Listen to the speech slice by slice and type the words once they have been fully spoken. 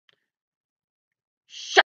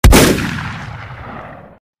Shut.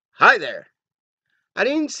 Hi there. I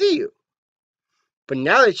didn't see you. But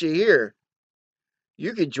now that you're here,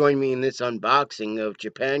 you could join me in this unboxing of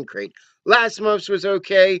Japan Crate. Last month's was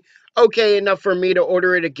okay. Okay enough for me to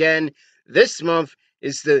order it again. This month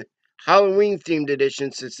is the Halloween themed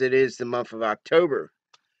edition since it is the month of October.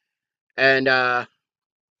 And I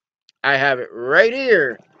have it right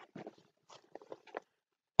here.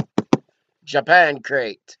 Japan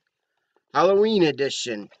Crate. Halloween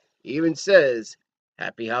edition. Even says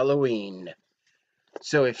Happy Halloween.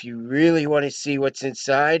 So if you really want to see what's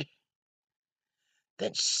inside,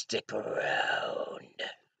 then stick around.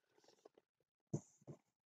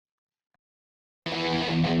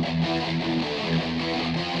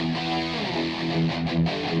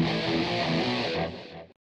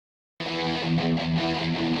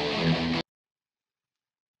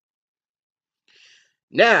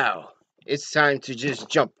 Now, it's time to just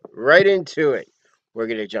jump right into it. We're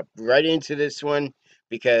going to jump right into this one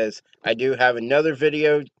because I do have another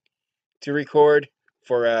video to record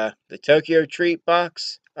for the Tokyo Treat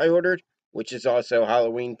box I ordered, which is also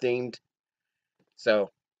Halloween themed. So,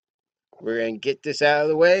 we're going to get this out of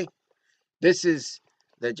the way. This is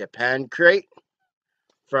the Japan Crate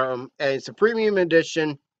and it's a premium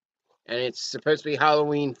edition, and it's supposed to be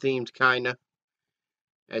Halloween themed, kinda.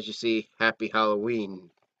 As you see, Happy Halloween.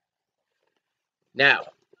 Now,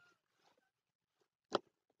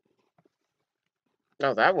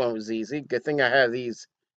 oh, that one was easy. Good thing I have these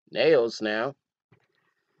nails now.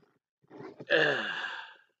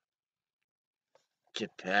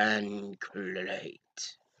 Japan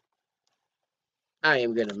Crate. I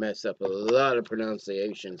am going to mess up a lot of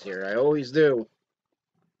pronunciations here. I always do.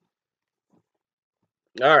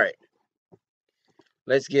 Alright.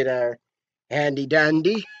 Let's get our handy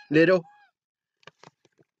dandy little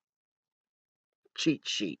cheat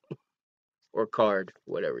sheet. Or card.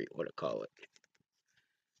 Whatever you want to call it.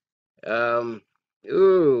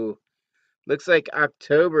 Ooh. Looks like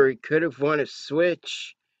October could have won a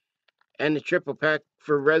Switch and the triple pack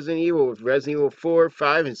for Resident Evil with Resident Evil 4,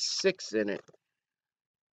 5, and 6 in it.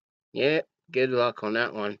 Yeah, good luck on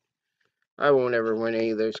that one. I won't ever win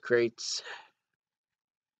any of those crates.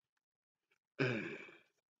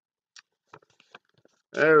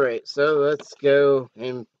 Alright, so let's go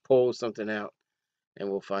and pull something out and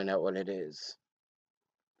we'll find out what it is.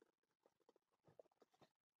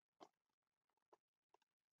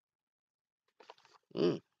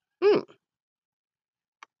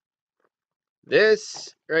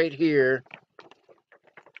 This right here,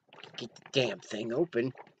 get the damn thing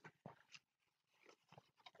open.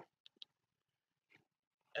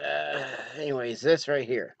 Anyways, this right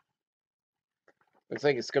here. Looks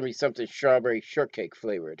like it's going to be something strawberry shortcake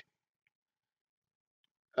flavored.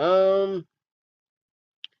 I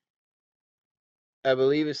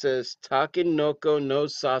believe it says Takenoko no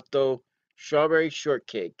Sato strawberry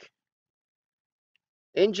shortcake.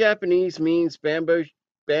 In Japanese means bamboo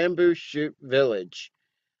shoot village.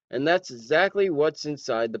 And that's exactly what's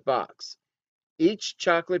inside the box. Each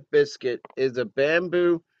chocolate biscuit is a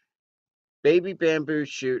baby bamboo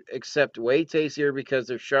shoot, except way tastier because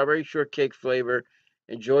of strawberry shortcake flavor.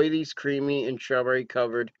 Enjoy these creamy and strawberry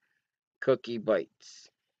covered cookie bites.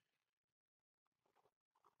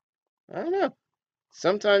 I don't know.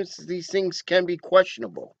 Sometimes these things can be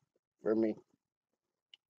questionable for me.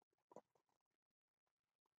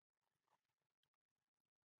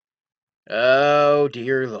 Oh,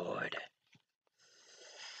 dear Lord.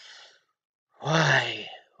 Why?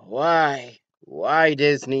 Why,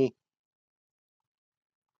 Disney?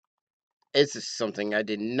 This is something I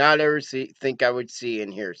did not ever think I would see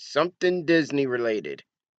in here. Something Disney related.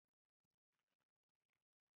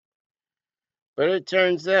 But it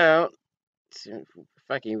turns out, if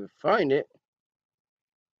I can even find it,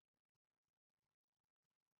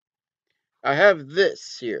 I have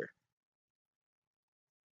this here.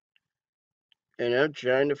 And I'm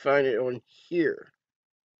trying to find it on here.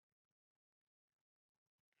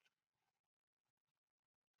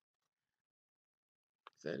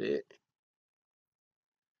 Is that it?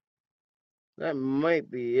 That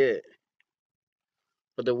might be it.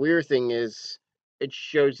 But the weird thing is, it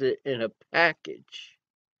shows it in a package.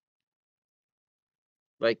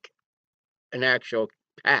 Like an actual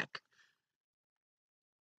pack,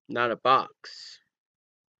 not a box.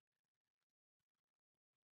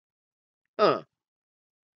 Huh.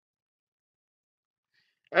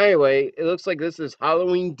 Anyway, it looks like this is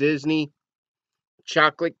Halloween Disney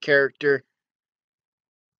chocolate character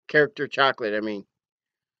chocolate, I mean.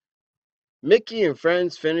 Mickey and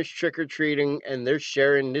friends finish trick-or-treating and they're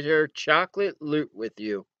sharing their chocolate loot with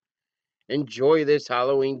you. Enjoy this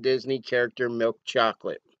Halloween Disney character milk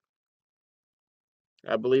chocolate.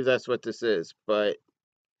 I believe that's what this is, but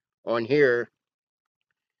on here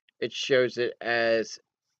it shows it as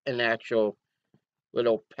an actual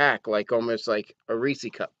little pack, like almost like a Reese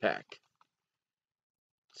cup pack.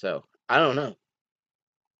 So I don't know.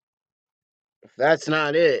 If that's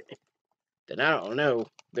not it, then I don't know.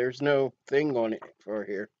 There's no thing on it for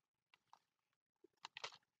here.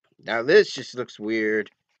 Now this just looks weird.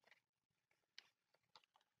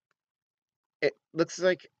 It looks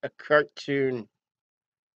like a cartoon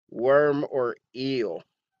worm or eel.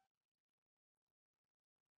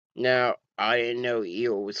 Now, I didn't know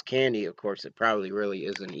eel was candy. Of course, it probably really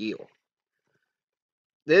is an eel.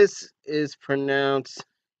 This is pronounced,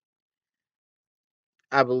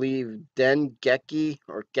 I believe, Dengeki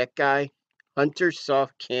or Gekkai Hunter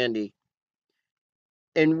Soft Candy.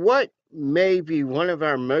 In what may be one of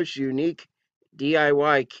our most unique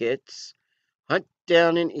DIY kits, hunt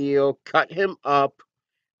down an eel, cut him up,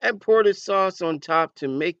 and pour the sauce on top to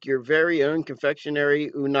make your very own confectionery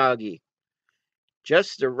unagi.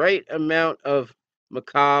 Just the right amount of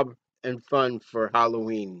macabre and fun for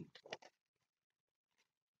Halloween.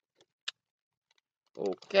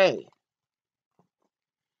 Okay.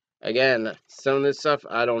 Again, some of this stuff,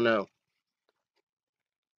 I don't know.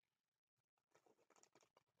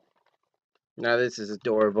 Now, this is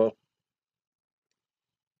adorable.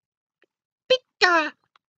 Pika!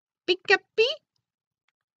 Pika Pee!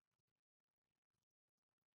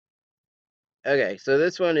 Okay, so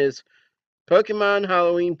this one is Pokemon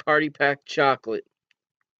Halloween Party Pack Chocolate.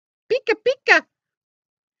 Pika Pika!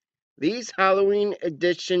 These Halloween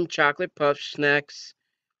edition chocolate puff snacks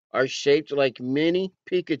are shaped like mini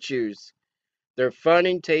Pikachus. They're fun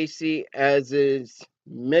and tasty as is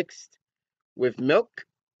mixed with milk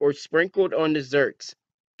or sprinkled on desserts.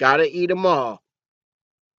 Gotta eat them all.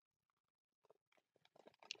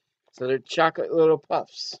 So they're chocolate little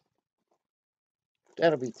puffs.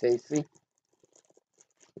 That'll be tasty.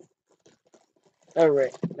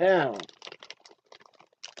 Alright, now.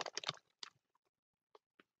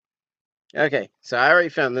 Okay, so I already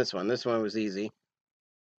found this one. This one was easy.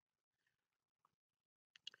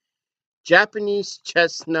 Japanese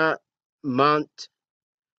chestnut Mont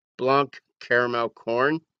Blanc caramel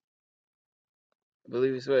corn. I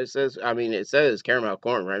believe is what it says. I mean, it says caramel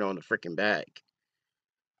corn right on the freaking bag.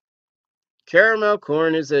 Caramel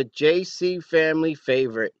corn is a JC family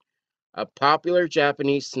favorite, a popular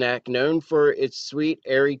Japanese snack known for its sweet,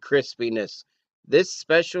 airy crispiness. This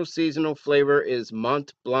special seasonal flavor is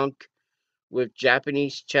Mont Blanc with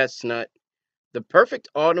Japanese chestnut, the perfect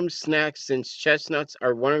autumn snack since chestnuts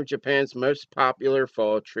are one of Japan's most popular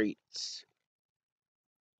fall treats.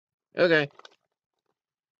 Okay.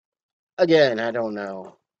 Again, I don't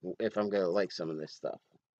know if I'm going to like some of this stuff.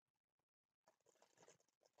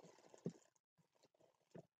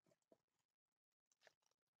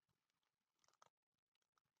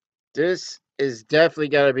 This is definitely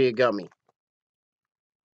got to be a gummy.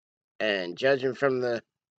 And judging from the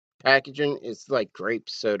packaging, it's like grape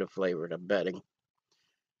soda flavored, I'm betting.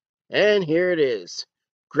 And here it is.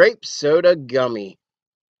 Grape soda gummy.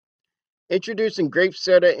 Introducing grape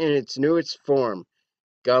soda in its newest form.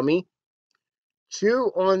 Gummy.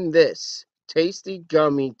 Chew on this. Tasty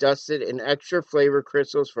gummy dusted in extra flavor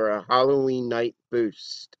crystals for a Halloween night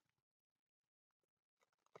boost.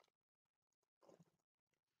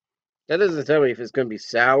 That doesn't tell me if it's going to be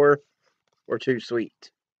sour or too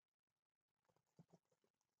sweet.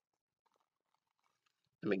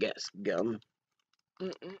 Let me guess. Gum.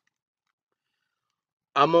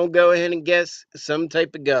 I'm going to go ahead and guess some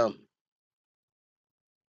type of gum.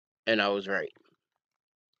 And I was right.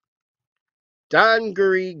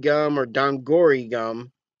 Dongori gum or Dongori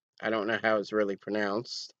gum. I don't know how it's really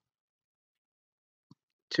pronounced.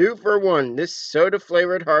 2 for 1. This soda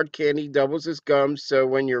flavored hard candy doubles as gum, so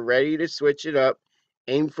when you're ready to switch it up,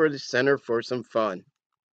 aim for the center for some fun.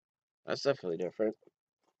 That's definitely different.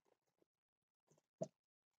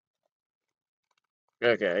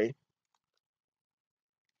 Okay.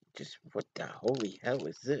 Just what the holy hell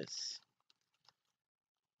is this?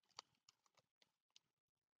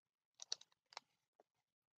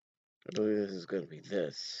 I believe this is going to be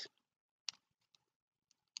this.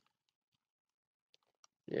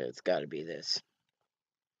 Yeah, it's got to be this.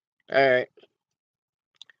 Alright.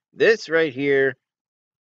 This right here,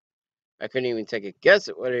 I couldn't even take a guess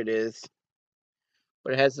at what it is.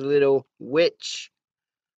 But it has a little witch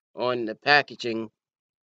on the packaging.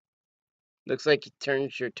 Looks like it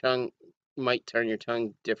turns your tongue, might turn your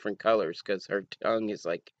tongue different colors because her tongue is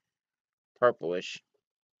like purplish.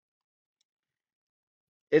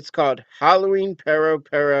 It's called Halloween Pero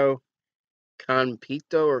Pero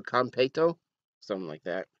Kanpito or Kanpeito, something like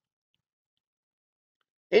that.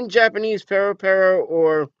 In Japanese, pero pero,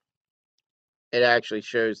 or it actually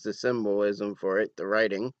shows the symbolism for it, the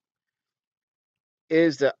writing,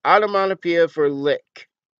 is the onomatopoeia for lick.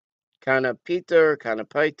 Kanapito or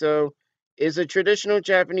Kanapaito is a traditional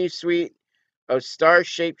Japanese sweet of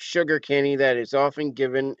star-shaped sugar candy that is often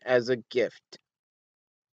given as a gift.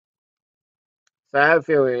 So I have a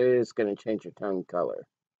feeling it is going to change your tongue color.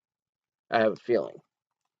 I have a feeling.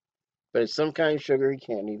 But it's some kind of sugary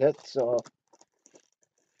candy. That's all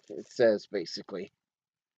it says, basically.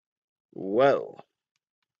 Whoa.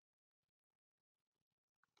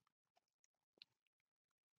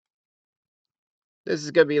 This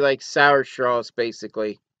is going to be like sour straws,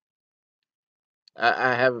 basically.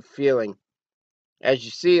 I have a feeling. As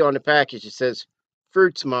you see on the package, it says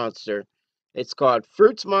Fruits Monster. It's called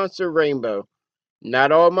Fruits Monster Rainbow.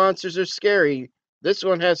 Not all monsters are scary. This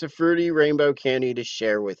one has a fruity rainbow candy to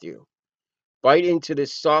share with you. Bite into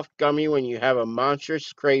this soft gummy when you have a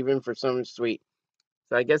monstrous craving for something sweet.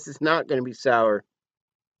 So I guess it's not going to be sour.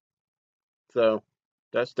 So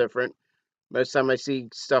that's different. Most time I see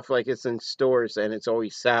stuff like this in stores and it's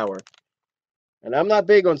always sour. And I'm not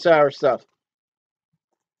big on sour stuff.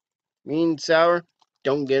 Me and sour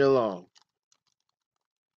don't get along.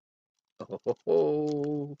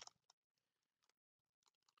 Oh.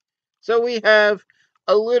 So we have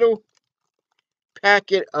a little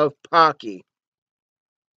packet of Pocky.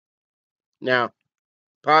 Now,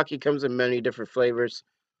 Pocky comes in many different flavors,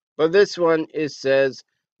 but this one says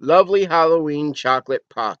Lovely Halloween Chocolate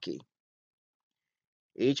Pocky.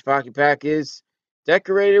 Each Pocky Pack is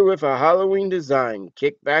decorated with a Halloween design.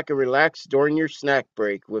 Kick back and relax during your snack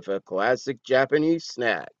break with a classic Japanese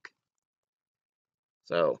snack.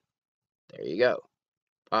 So, there you go.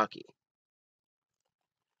 Pocky.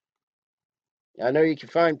 I know you can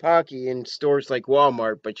find Pocky in stores like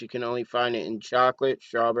Walmart, but you can only find it in chocolate,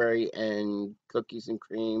 strawberry, and cookies and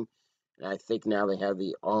cream. And I think now they have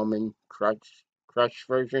the almond crush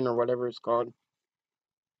version or whatever it's called.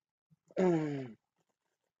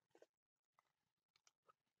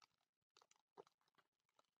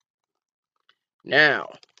 Now,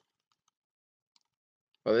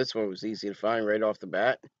 well, this one was easy to find right off the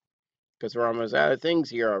bat because we're almost out of things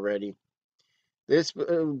here already. This,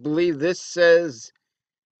 believe this says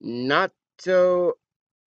Natto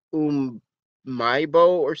Umaibo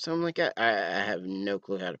or something like that. I have no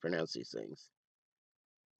clue how to pronounce these things.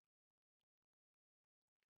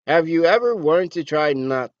 Have you ever wanted to try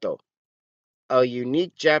natto, a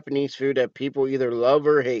unique Japanese food that people either love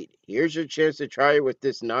or hate? Here's your chance to try it with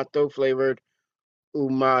this natto flavored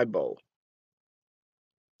umaibo.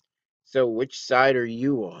 So, which side are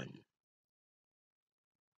you on?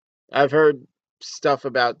 I've heard stuff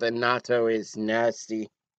about the natto is nasty.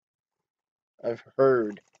 I've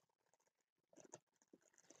heard.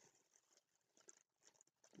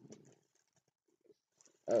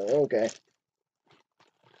 Okay.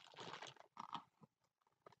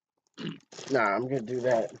 Nah, I'm gonna do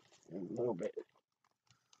that in a little bit.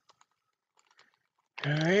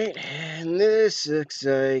 Alright, and this looks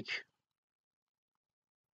like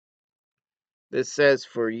this says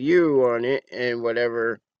for you on it, and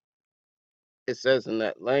whatever it says in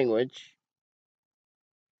that language.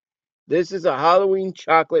 This is a Halloween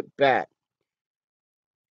chocolate bat.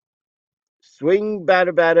 Swing, bada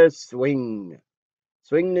bada, swing.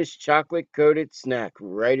 Swing this chocolate coated snack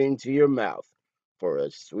right into your mouth for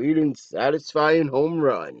a sweet and satisfying home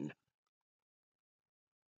run.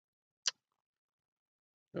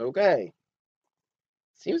 Okay.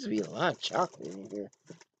 Seems to be a lot of chocolate in here.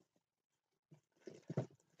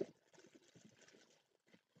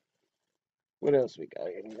 What else we got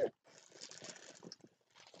in here?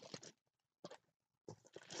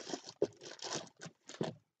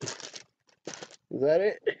 Is that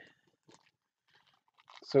it?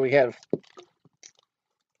 So we have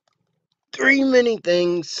 3 mini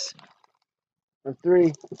things, or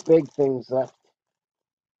 3 big things left.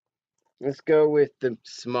 Let's go with the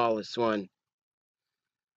smallest one.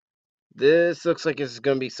 This looks like this is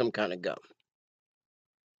going to be some kind of gum.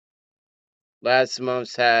 Last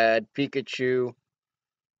month's had Pikachu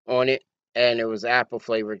on it, and it was apple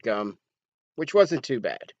flavored gum, which wasn't too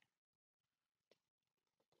bad.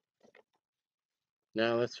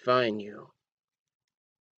 Now let's find you.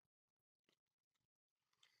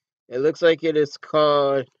 It looks like it is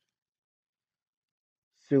called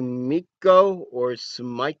Sumiko or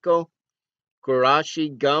Sumiko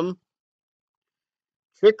Gurashi Gum.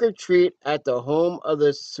 Trick or treat at the home of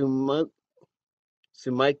the Sumiko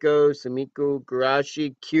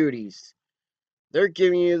Gurashi Cuties. They're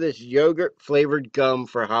giving you this yogurt flavored gum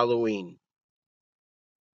for Halloween.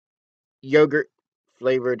 yogurt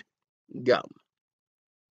flavored gum.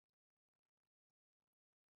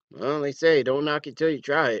 Well, they say don't knock it till you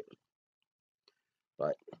try it.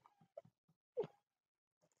 But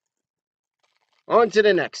on to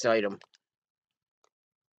the next item.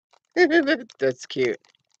 That's cute.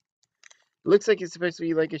 Looks like it's supposed to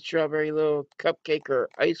be like a strawberry little cupcake or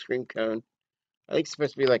ice cream cone. I think it's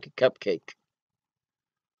supposed to be like a cupcake.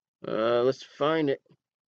 Let's find it.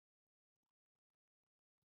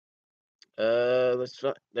 Let's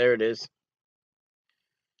find. There it is.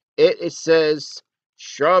 It says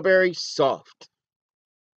strawberry soft.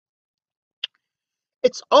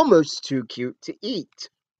 It's almost too cute to eat,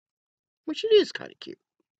 which it is kind of cute.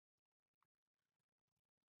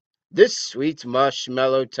 This sweet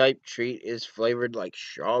marshmallow type treat is flavored like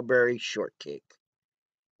strawberry shortcake.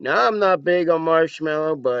 Now, I'm not big on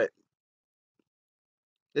marshmallow, but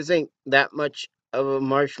this ain't that much of a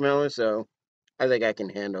marshmallow, so I think I can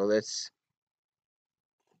handle this.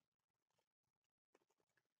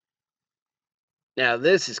 Now,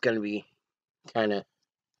 this is going to be kind of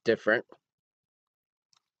different.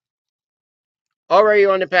 Already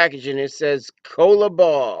on the packaging, it says Cola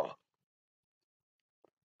Ball.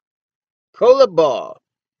 Cola Ball.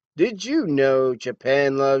 Did you know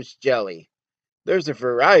Japan loves jelly? There's a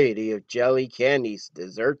variety of jelly candies,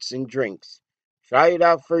 desserts, and drinks. Try it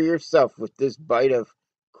out for yourself with this bite of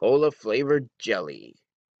cola flavored jelly.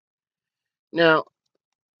 Now,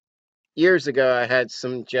 years ago, I had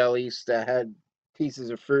some jellies that had pieces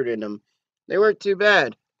of fruit in them. They weren't too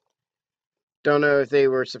bad. Don't know if they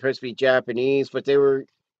were supposed to be Japanese, but they were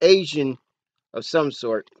Asian of some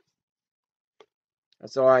sort.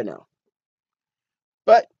 That's all I know.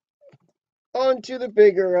 But on to the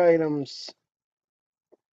bigger items.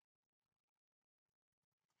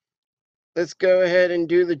 Let's go ahead and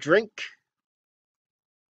do the drink.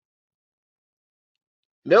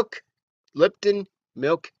 Milk, Lipton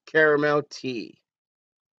Milk Caramel Tea.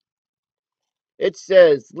 It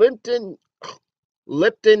says Lipton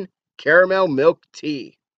Caramel Milk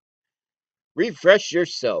Tea. Refresh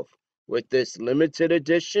yourself with this limited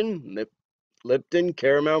edition Lipton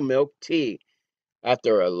Caramel Milk Tea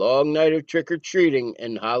after a long night of trick-or-treating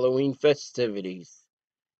and Halloween festivities.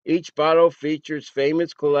 Each bottle features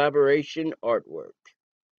famous collaboration artwork.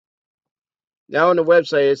 Now on the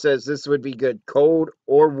website it says this would be good cold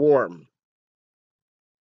or warm.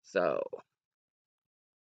 So,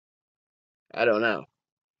 I don't know.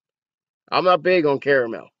 I'm not big on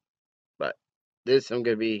caramel, but this I'm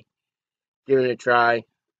going to be giving it a try.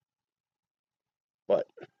 But,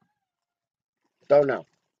 don't know.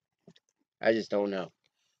 I just don't know.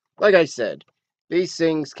 Like I said, these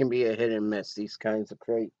things can be a hit and miss, these kinds of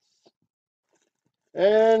crates.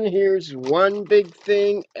 And here's one big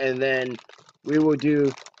thing, and then we will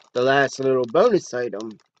do the last little bonus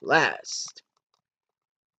item last.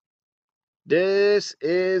 This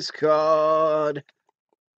is called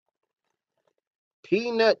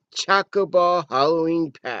Peanut Chocoball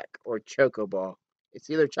Halloween Pack, or Chocoball. It's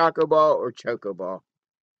either Chocoball or Chocoball.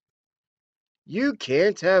 You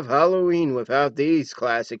can't have Halloween without these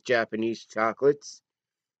classic Japanese chocolates.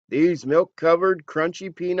 These milk-covered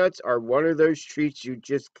crunchy peanuts are one of those treats you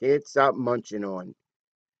just can't stop munching on.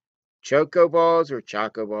 Chocoballs or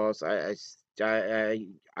Chocoballs,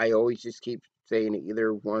 I always just keep saying it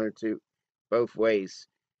either one or two, both ways,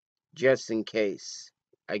 just in case.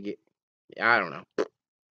 I don't know.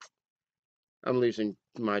 I'm losing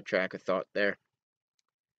my track of thought there.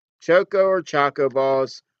 Choco or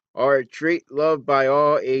Chocoballs are a treat loved by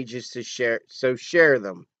all ages to share, so share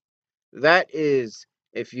them. That is,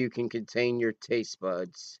 if you can contain your taste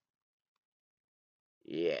buds.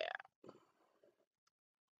 Yeah.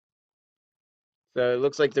 So it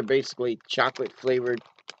looks like they're basically chocolate flavored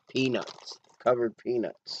peanuts, covered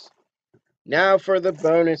peanuts. Now for the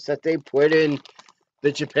bonus that they put in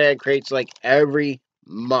the Japan crates like every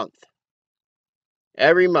month.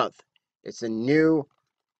 Every month. It's a new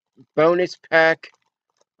bonus pack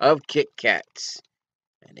of Kit Kats.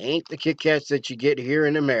 It ain't the Kit Kats that you get here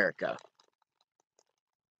in America.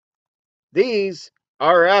 These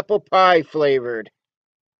are apple pie flavored.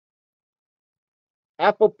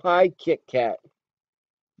 Apple pie Kit Kat.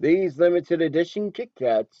 These limited edition Kit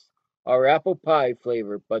Kats are apple pie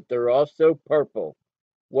flavored, but they're also purple.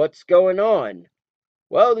 What's going on?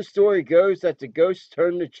 Well, the story goes that the ghosts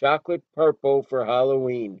turned the chocolate purple for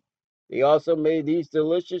Halloween. They also made these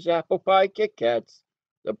delicious apple pie Kit Kats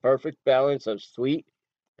the perfect balance of sweet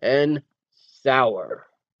and sour.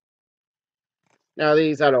 Now,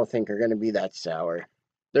 these I don't think are going to be that sour.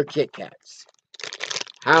 They're Kit Kats.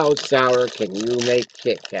 How sour can you make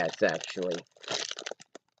Kit Kats, actually?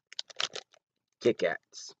 Kit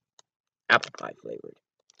Kats. apple pie flavored.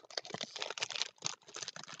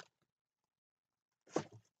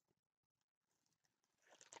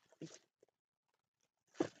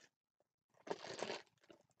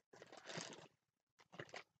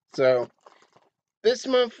 So this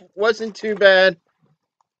month wasn't too bad,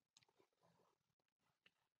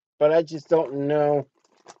 but I just don't know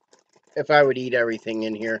if I would eat everything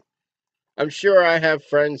in here. I'm sure I have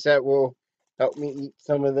friends that will help me eat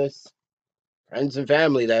some of this. Friends and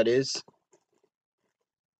family, that is.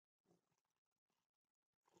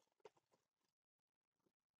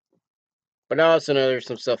 But I also know there's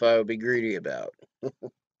some stuff I would be greedy about.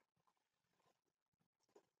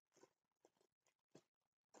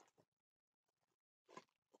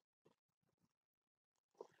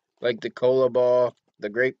 Like the cola ball, the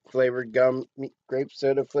grape flavored gum, grape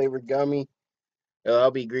soda flavored gummy.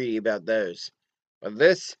 I'll be greedy about those. But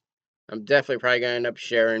this, I'm definitely probably gonna end up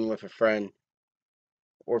sharing with a friend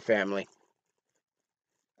or family.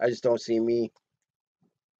 I just don't see me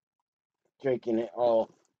drinking it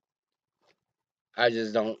all. I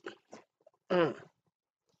just don't. Just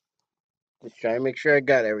trying to make sure I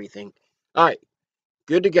got everything. All right,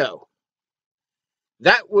 good to go.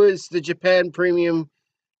 That was the Japan Premium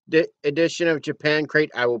edition of Japan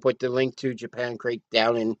Crate. I will put the link to Japan Crate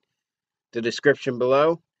down in the description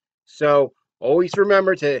below. So always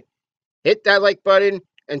remember to hit that like button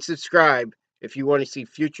and subscribe if you want to see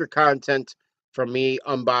future content from me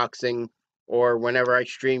unboxing or whenever I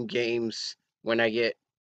stream games when I get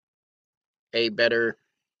a better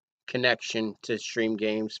connection to stream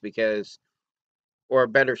games because or a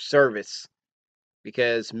better service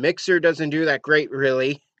because Mixer doesn't do that great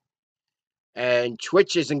really and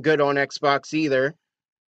Twitch isn't good on Xbox either.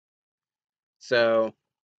 So,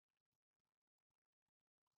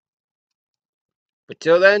 but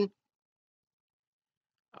till then,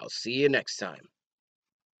 I'll see you next time.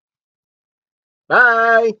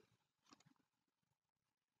 Bye.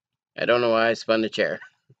 I don't know why I spun the chair.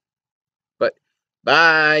 But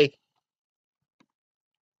bye.